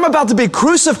fact that I'm about to be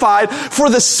crucified for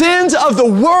the sins of the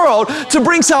world to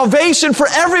bring salvation for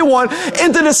everyone.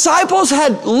 And the disciples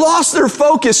had lost their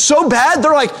focus so bad.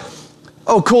 They're like,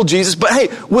 oh, cool, Jesus. But hey,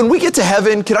 when we get to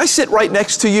heaven, can I sit right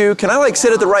next to you? Can I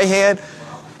sit at the right hand?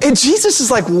 And Jesus is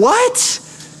like, what?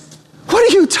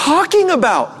 What are you talking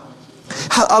about?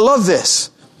 I love this.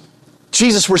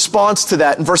 Jesus responds to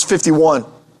that in verse 51.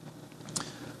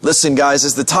 Listen, guys,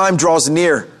 as the time draws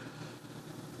near,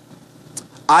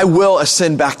 I will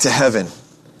ascend back to heaven.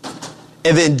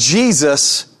 And then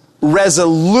Jesus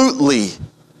resolutely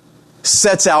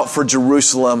sets out for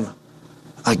Jerusalem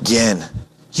again.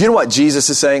 You know what Jesus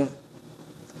is saying?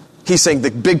 He's saying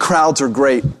the big crowds are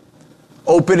great.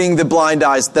 Opening the blind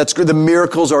eyes, that's good. The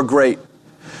miracles are great.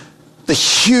 The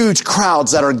huge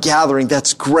crowds that are gathering,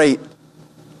 that's great.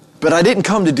 But I didn't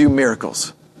come to do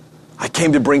miracles. I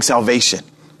came to bring salvation.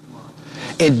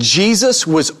 And Jesus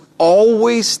was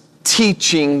always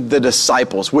teaching the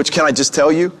disciples, which can I just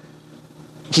tell you?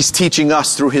 He's teaching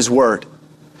us through His Word.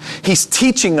 He's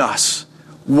teaching us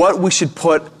what we should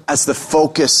put as the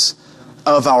focus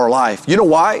of our life. You know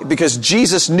why? Because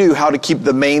Jesus knew how to keep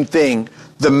the main thing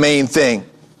the main thing.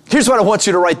 Here's what I want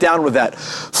you to write down with that.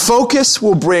 Focus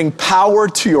will bring power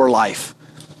to your life.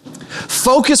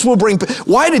 Focus will bring...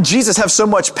 Why did Jesus have so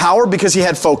much power? Because He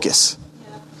had focus.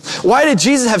 Why did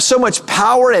Jesus have so much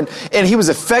power and He was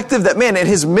effective? That man, in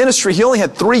His ministry, He only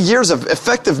had 3 years of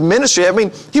effective ministry. I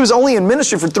mean, He was only in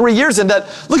ministry for 3 years, and that,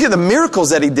 look at the miracles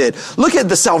that He did. Look at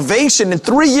the salvation. In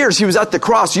 3 years, He was at the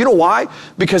cross. You know why?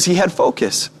 Because He had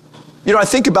focus. You know, I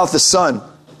think about the sun.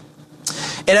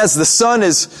 And as the sun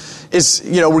is,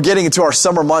 you know, we're getting into our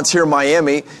summer months here in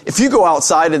Miami. If you go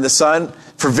outside in the sun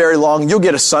for very long, you'll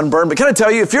get a sunburn. But can I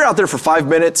tell you, if you're out there for 5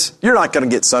 minutes, you're not going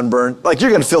to get sunburned. Like, you're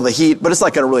going to feel the heat, but it's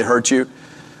not going to really hurt you.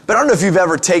 But I don't know if you've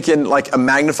ever taken like a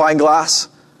magnifying glass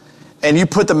and you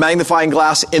put the magnifying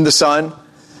glass in the sun.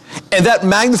 And that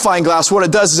magnifying glass, what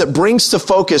it does is it brings to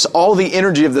focus all the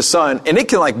energy of the sun, and it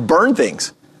can like burn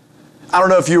things. I don't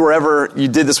know if you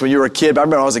did this when you were a kid, but I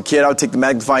remember when I was a kid, I would take the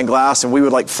magnifying glass and we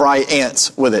would like fry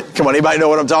ants with it. Come on, anybody know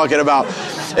what I'm talking about?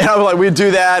 And we'd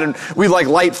do that and we'd like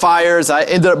light fires. I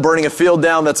ended up burning a field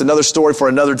down. That's another story for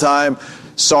another time.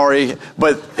 Sorry,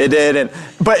 but it did.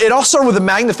 But it all started with a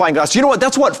magnifying glass. You know what?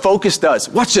 That's what focus does.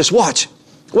 Watch this, watch.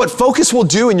 What focus will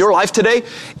do in your life today,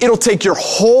 it'll take your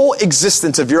whole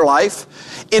existence of your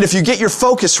life, and if you get your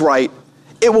focus right,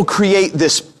 it will create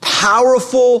this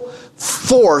powerful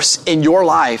force in your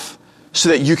life so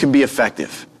that you can be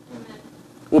effective.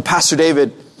 Well, Pastor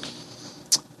David,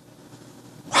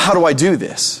 how do I do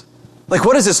this? Like,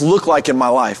 what does this look like in my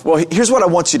life? Well, here's what I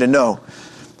want you to know.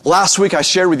 Last week I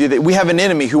shared with you that we have an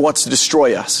enemy who wants to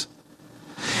destroy us.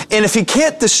 And if he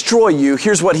can't destroy you,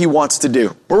 here's what he wants to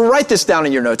do. Well, write this down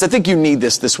in your notes. I think you need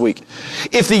this week.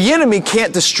 If the enemy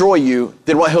can't destroy you,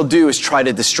 then what he'll do is try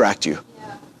to distract you.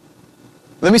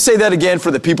 Let me say that again for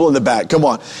the people in the back. Come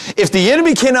on. If the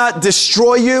enemy cannot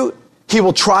destroy you, he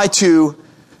will try to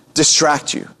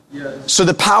distract you. Yes. So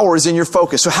the power is in your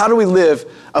focus. So how do we live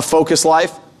a focused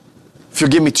life? If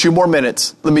you'll give me 2 more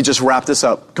minutes, let me just wrap this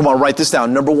up. Come on, write this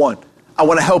down. Number 1, I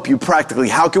want to help you practically.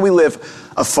 How can we live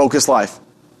a focused life?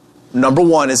 Number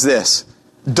 1 is this.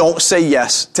 Don't say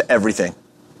yes to everything.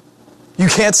 You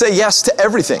can't say yes to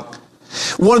everything.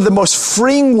 One of the most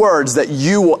freeing words that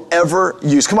you will ever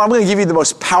use. Come on, I'm going to give you the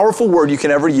most powerful word you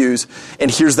can ever use. And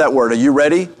here's that word. Are you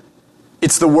ready?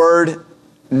 It's the word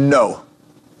no.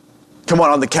 Come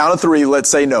on the count of 3, let's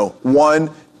say no. 1,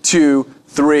 2,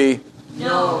 3.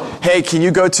 No. Hey, can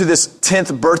you go to this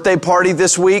 10th birthday party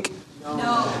this week?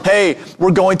 No. Hey,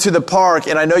 we're going to the park,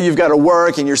 and I know you've got to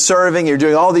work, and you're serving, and you're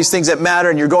doing all these things that matter,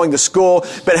 and you're going to school,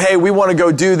 but hey, we want to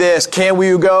go do this. Can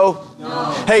we go?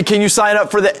 No. Hey, can you sign up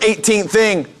for the 18th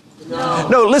thing? No.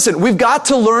 No, listen, we've got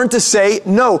to learn to say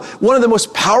no. One of the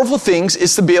most powerful things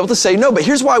is to be able to say no, but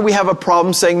here's why we have a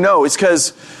problem saying no. It's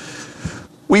because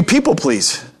we people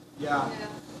please. Yeah.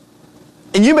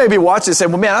 And you may be watching and say,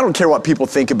 well, man, I don't care what people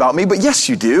think about me, but yes,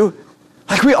 you do.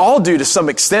 Like we all do to some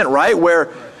extent, right? Where,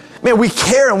 man, we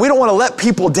care and we don't want to let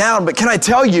people down. But can I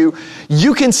tell you,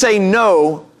 you can say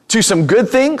no to some good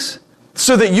things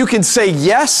so that you can say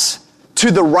yes to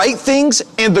the right things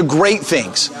and the great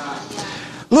things.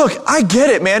 Look, I get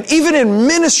it, man. Even in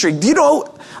ministry, you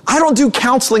know, I don't do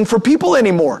counseling for people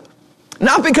anymore.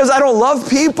 Not because I don't love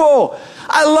people.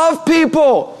 I love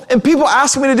people. And people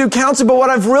ask me to do counseling, but what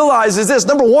I've realized is this.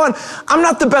 Number 1, I'm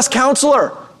not the best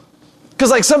counselor.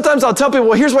 Because like sometimes I'll tell people,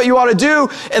 well, here's what you ought to do,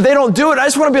 and they don't do it. I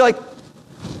just want to be like,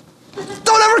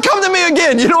 don't ever come to me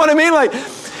again. You know what I mean? Like,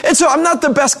 and so I'm not the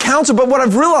best counselor, but what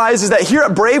I've realized is that here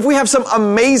at Brave, we have some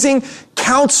amazing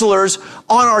counselors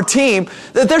on our team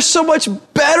that they're so much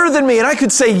better than me. And I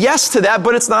could say yes to that,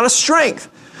 but it's not a strength.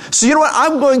 So you know what?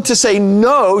 I'm going to say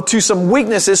no to some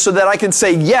weaknesses so that I can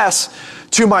say yes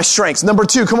to my strengths. Number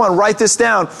 2, come on, write this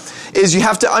down, is you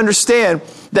have to understand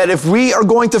that if we are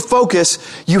going to focus,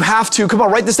 you have to, come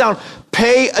on, write this down,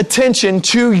 pay attention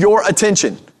to your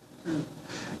attention.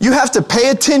 You have to pay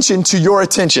attention to your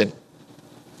attention.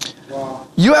 Wow.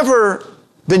 You ever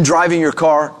been driving your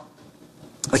car?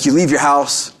 Like you leave your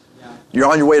house, you're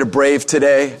on your way to Brave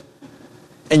today,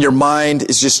 and your mind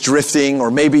is just drifting,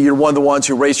 or maybe you're one of the ones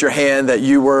who raised your hand that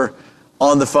you were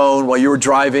on the phone while you were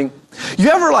driving. You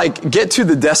ever like get to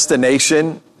the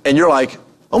destination and you're like,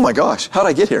 oh my gosh, how'd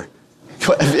I get here?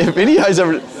 If any of you guys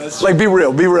ever, like be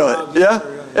real, yeah?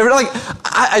 Ever, like,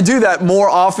 I do that more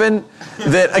often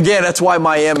than, again, that's why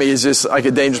Miami is just like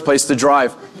a dangerous place to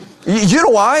drive. You know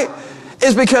why?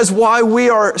 It's because while we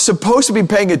are supposed to be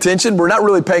paying attention, we're not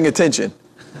really paying attention.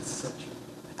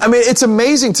 I mean, it's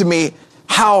amazing to me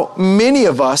how many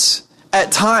of us,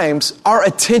 at times, our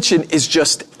attention is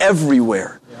just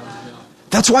everywhere.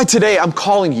 That's why today I'm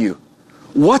calling you.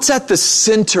 What's at the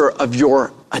center of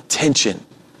your attention?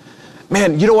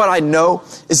 Man, you know what I know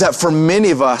is that for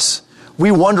many of us,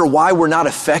 we wonder why we're not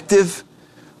effective.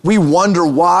 We wonder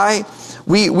why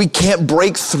we can't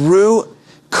break through.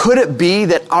 Could it be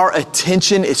that our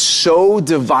attention is so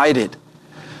divided?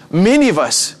 Many of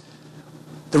us,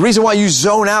 the reason why you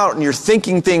zone out and you're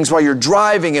thinking things while you're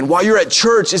driving and while you're at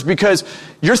church is because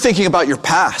you're thinking about your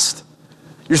past.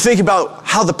 You're thinking about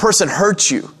how the person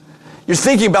hurt you. You're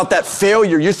thinking about that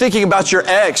failure. You're thinking about your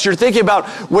ex. You're thinking about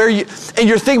and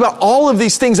you're thinking about all of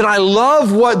these things. And I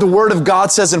love what the Word of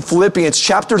God says in Philippians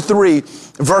chapter 3,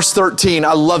 verse 13.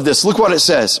 I love this. Look what it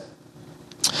says.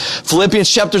 Philippians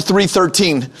chapter 3,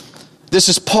 13. This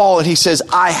is Paul, and he says,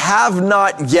 I have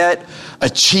not yet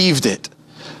achieved it,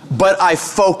 but I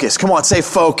focus. Come on, say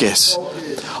focus.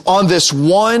 On this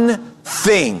one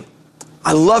thing.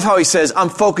 I love how he says, I'm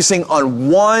focusing on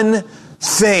one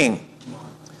thing.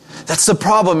 That's the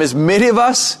problem, is many of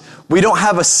us, we don't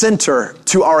have a center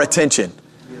to our attention.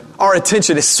 Our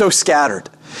attention is so scattered.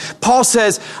 Paul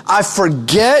says, I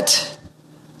forget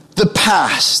the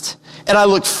past and I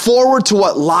look forward to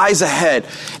what lies ahead,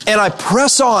 and I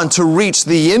press on to reach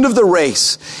the end of the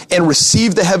race and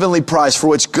receive the heavenly prize for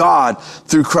which God,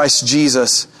 through Christ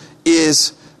Jesus,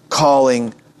 is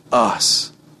calling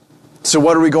us. So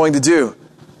what are we going to do?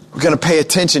 We're going to pay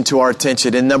attention to our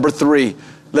attention. And number 3,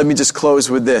 let me just close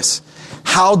with this.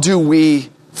 How do we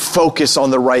focus on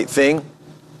the right thing?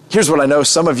 Here's what I know.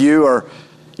 Some of you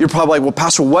you're probably like, well,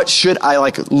 Pastor, what should I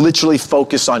literally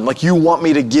focus on? Like, you want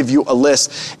me to give you a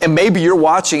list. And maybe you're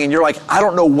watching and you're like, I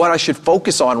don't know what I should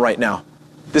focus on right now.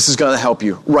 This is going to help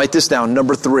you. Write this down.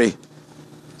 Number 3.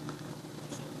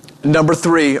 Number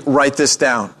 3, write this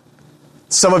down.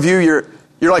 Some of you,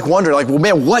 you're like wondering, like, well,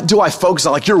 man, what do I focus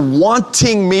on? Like, you're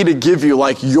wanting me to give you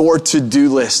like your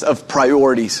to-do list of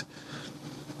priorities.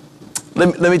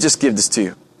 Let me just give this to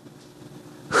you.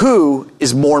 Who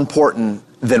is more important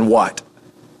than what?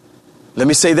 Let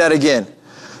me say that again.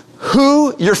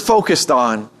 Who you're focused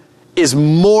on is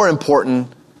more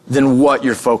important than what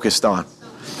you're focused on.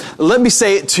 Let me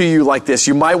say it to you like this.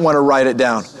 You might want to write it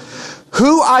down.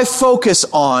 Who I focus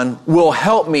on will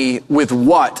help me with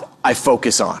what I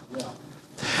focus on.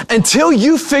 Until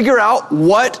you figure out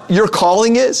what your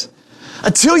calling is,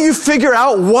 until you figure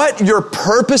out what your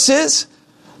purpose is,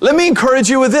 let me encourage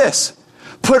you with this.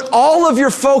 Put all of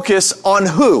your focus on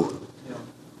who.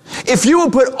 If you will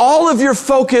put all of your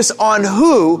focus on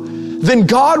who, then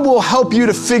God will help you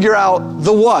to figure out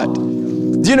the what.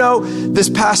 Do you know, this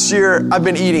past year, I've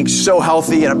been eating so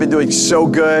healthy and I've been doing so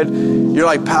good. You're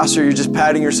like, Pastor, you're just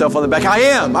patting yourself on the back. I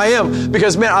am.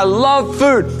 Because, man, I love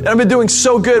food and I've been doing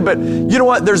so good. But you know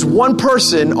what? There's one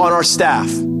person on our staff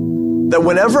that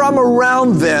whenever I'm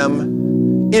around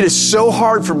them, it is so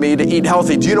hard for me to eat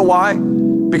healthy. Do you know why?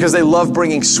 Because they love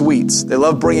bringing sweets. They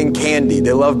love bringing candy.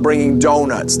 They love bringing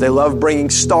donuts. They love bringing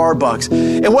Starbucks.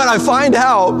 And what I find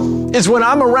out is when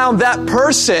I'm around that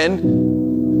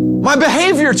person, my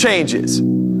behavior changes.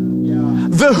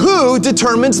 The who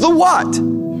determines the what.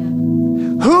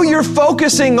 Who you're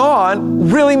focusing on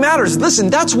really matters. Listen,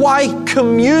 that's why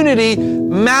community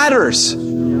matters.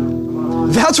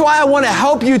 That's why I want to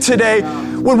help you today.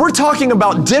 When we're talking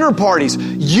about dinner parties,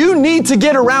 you need to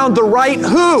get around the right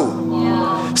who.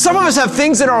 Some of us have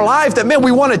things in our life that, man,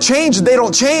 we want to change and they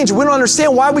don't change. We don't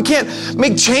understand why we can't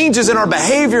make changes in our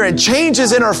behavior and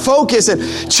changes in our focus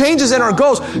and changes in our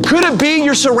goals. Could it be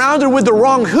you're surrounded with the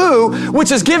wrong who,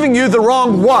 which is giving you the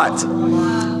wrong what?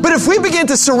 But if we begin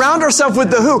to surround ourselves with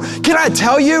the who, can I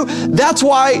tell you, that's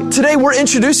why today we're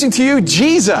introducing to you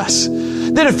Jesus.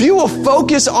 That if you will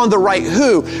focus on the right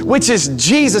who, which is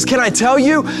Jesus, can I tell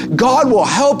you, God will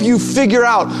help you figure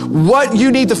out what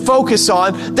you need to focus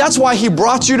on. That's why He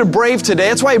brought you to Brave today.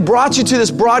 That's why He brought you to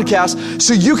this broadcast,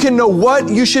 so you can know what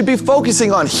you should be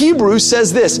focusing on. Hebrews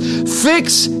says this,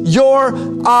 fix your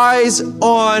eyes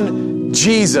on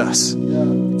Jesus.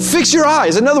 Fix your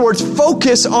eyes. In other words,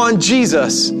 focus on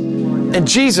Jesus. And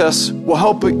Jesus will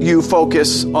help you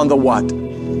focus on the what.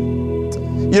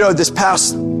 You know, this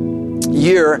past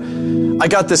year, I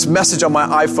got this message on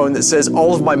my iPhone that says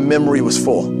all of my memory was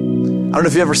full. I don't know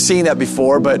if you've ever seen that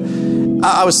before, but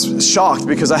I was shocked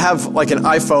because I have like an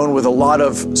iPhone with a lot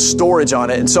of storage on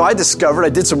it. And so I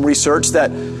did some research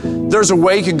that there's a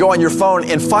way you can go on your phone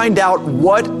and find out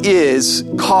what is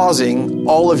causing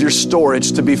all of your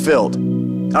storage to be filled.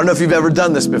 I don't know if you've ever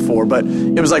done this before, but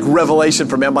it was like revelation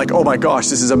for me. I'm like, oh my gosh,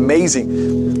 this is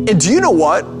amazing. And do you know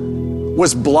what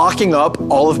was blocking up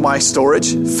all of my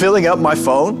storage, filling up my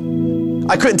phone?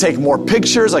 I couldn't take more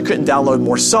pictures. I couldn't download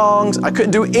more songs. I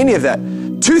couldn't do any of that.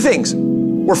 Two things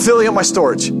were filling up my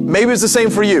storage. Maybe it's the same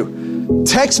for you.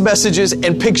 Text messages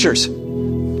and pictures.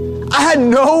 I had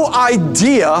no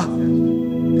idea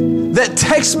that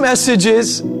text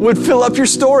messages would fill up your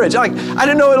storage. I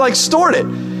didn't know it stored it.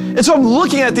 And so I'm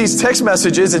looking at these text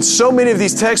messages, and so many of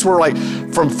these texts were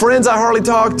from friends I hardly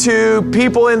talked to,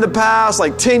 people in the past,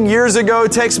 10 years ago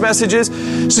text messages.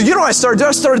 So you know what I started doing?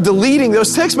 I started deleting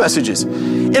those text messages.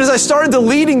 And as I started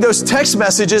deleting those text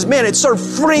messages, man, it started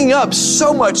freeing up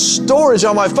so much storage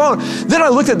on my phone. Then I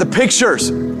looked at the pictures.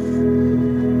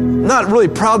 I'm not really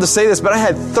proud to say this, but I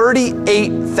had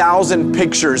 38,000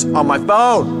 pictures on my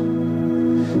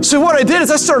phone. So what I did is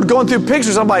I started going through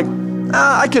pictures. I'm like,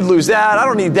 I could lose that. I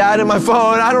don't need that in my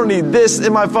phone. I don't need this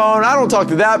in my phone. I don't talk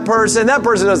to that person. That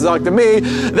person doesn't talk to me.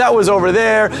 That was over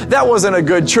there. That wasn't a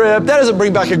good trip. That doesn't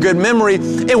bring back a good memory.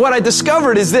 And what I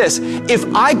discovered is this. If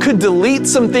I could delete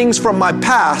some things from my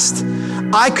past,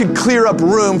 I could clear up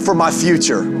room for my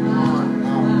future.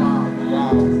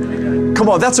 Come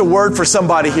on, that's a word for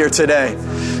somebody here today.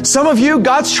 Some of you,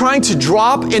 God's trying to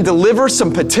drop and deliver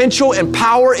some potential and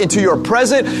power into your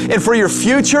present and for your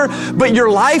future, but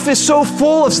your life is so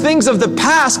full of things of the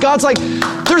past. God's like,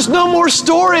 there's no more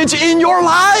storage in your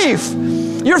life.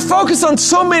 You're focused on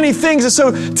so many things. And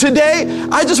so today,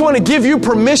 I just want to give you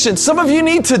permission. Some of you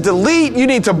need to delete, you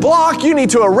need to block, you need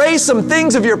to erase some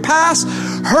things of your past,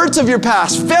 hurts of your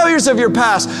past, failures of your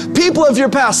past, people of your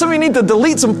past. Some of you need to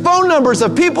delete some phone numbers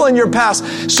of people in your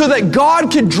past so that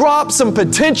God can drop some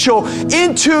potential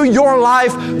into your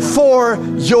life for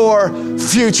your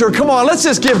future. Come on, let's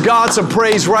just give God some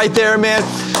praise right there, man.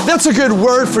 That's a good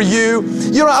word for you.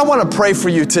 You know, I want to pray for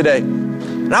you today.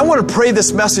 And I want to pray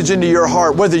this message into your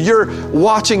heart, whether you're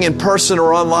watching in person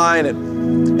or online.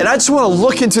 And I just want to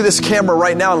look into this camera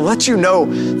right now and let you know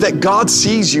that God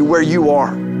sees you where you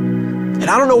are. And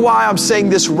I don't know why I'm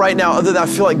saying this right now, other than I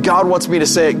feel like God wants me to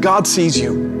say it. God sees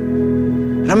you.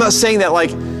 And I'm not saying that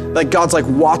like God's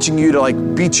watching you to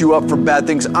beat you up for bad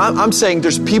things. I'm saying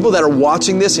there's people that are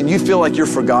watching this and you feel like you're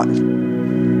forgotten.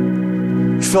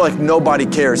 You feel like nobody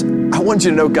cares. I want you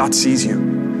to know God sees you.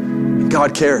 And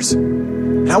God cares.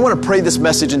 And I want to pray this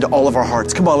message into all of our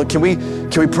hearts. Come on, can we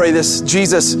pray this?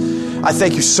 Jesus, I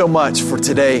thank you so much for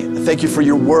today. I thank you for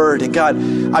your word. And God,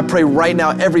 I pray right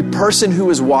now, every person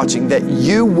who is watching, that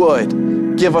you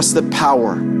would give us the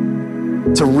power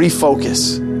to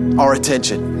refocus our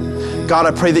attention. God,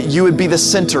 I pray that you would be the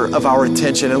center of our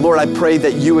attention. And Lord, I pray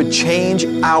that you would change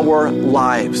our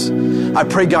lives. I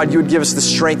pray, God, you would give us the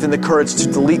strength and the courage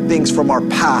to delete things from our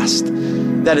past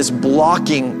that is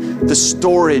blocking the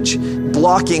storage,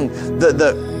 blocking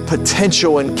the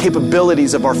potential and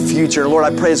capabilities of our future. And Lord,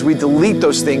 I pray as we delete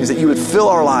those things that you would fill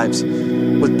our lives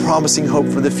with promising hope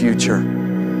for the future.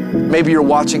 Maybe you're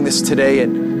watching this today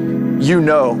and you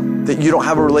know that you don't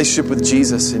have a relationship with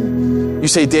Jesus. And you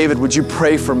say, David, would you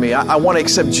pray for me? I want to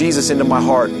accept Jesus into my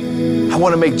heart. I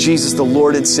want to make Jesus the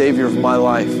Lord and Savior of my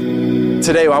life.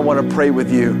 Today, I want to pray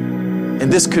with you.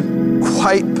 And this could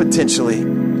quite potentially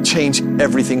change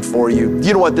everything for you.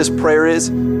 You know what this prayer is?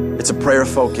 It's a prayer of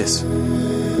focus.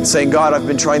 It's saying, God, I've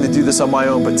been trying to do this on my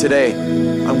own, but today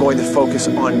I'm going to focus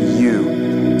on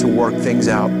you to work things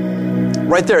out.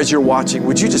 Right there as you're watching,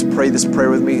 would you just pray this prayer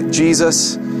with me?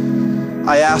 Jesus,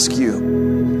 I ask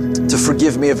you to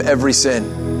forgive me of every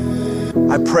sin.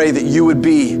 I pray that you would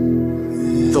be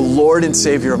the Lord and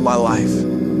Savior of my life.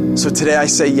 So today I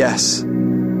say yes.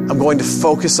 I'm going to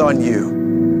focus on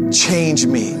you. Change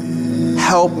me.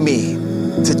 Help me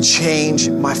to change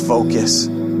my focus.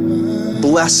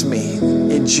 Bless me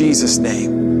in Jesus'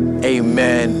 name.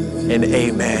 Amen and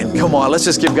amen. Come on, let's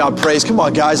just give God praise. Come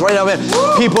on, guys. Right now, man,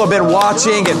 people have been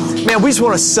watching. And man, we just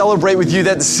want to celebrate with you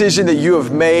that decision that you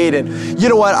have made. And you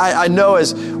know what? I know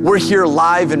as we're here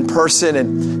live in person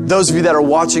and those of you that are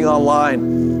watching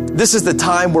online, this is the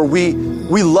time where we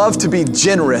love to be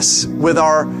generous with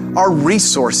our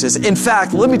resources. In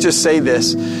fact, let me just say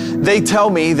this. They tell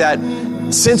me that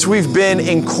since we've been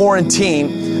in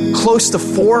quarantine, close to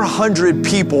 400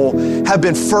 people have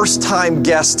been first-time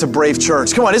guests to Brave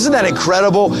Church. Come on, isn't that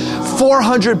incredible?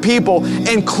 400 people,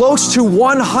 and close to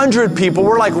 100 people,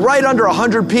 we're right under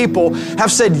 100 people,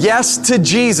 have said yes to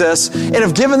Jesus and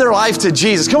have given their life to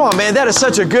Jesus. Come on, man, that is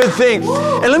such a good thing.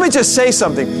 And let me just say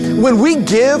something. When we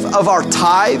give of our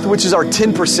tithe, which is our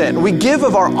 10%, we give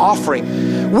of our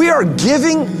offering, we are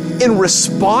giving in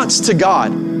response to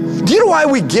God. Do you know why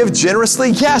we give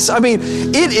generously? Yes, I mean,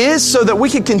 it is so that we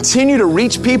can continue to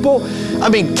reach people. I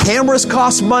mean, cameras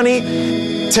cost money.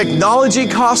 Technology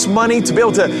costs money to be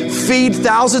able to feed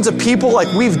thousands of people like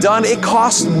we've done. It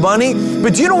costs money.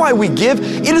 But do you know why we give?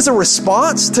 It is a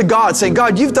response to God saying,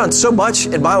 God, you've done so much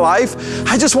in my life.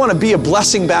 I just want to be a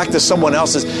blessing back to someone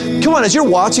else's. Come on, as you're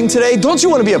watching today, don't you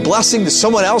want to be a blessing to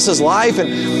someone else's life?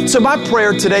 And so my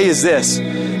prayer today is this,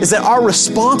 is that our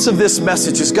response of this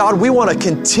message is, God, we want to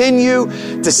continue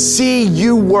to see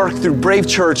you work through Brave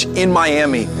Church in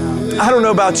Miami. I don't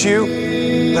know about you,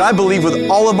 but I believe with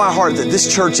all of my heart that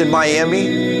this church in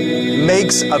Miami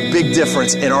makes a big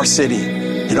difference in our city.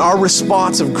 And our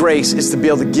response of grace is to be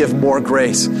able to give more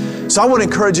grace. So I want to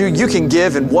encourage you, you can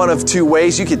give in one of two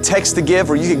ways. You can text to give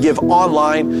or you can give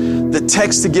online. The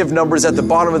text to give number is at the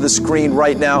bottom of the screen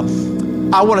right now.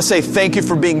 I want to say thank you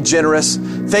for being generous.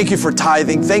 Thank you for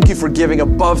tithing. Thank you for giving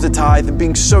above the tithe and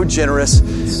being so generous.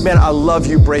 Man, I love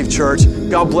you, Brave Church.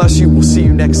 God bless you. We'll see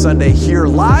you next Sunday here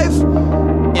live,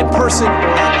 in person.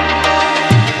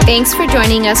 Thanks for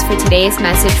joining us for today's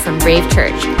message from Brave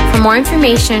Church. For more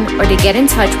information or to get in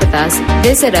touch with us,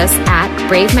 visit us at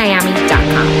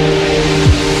bravemiami.com.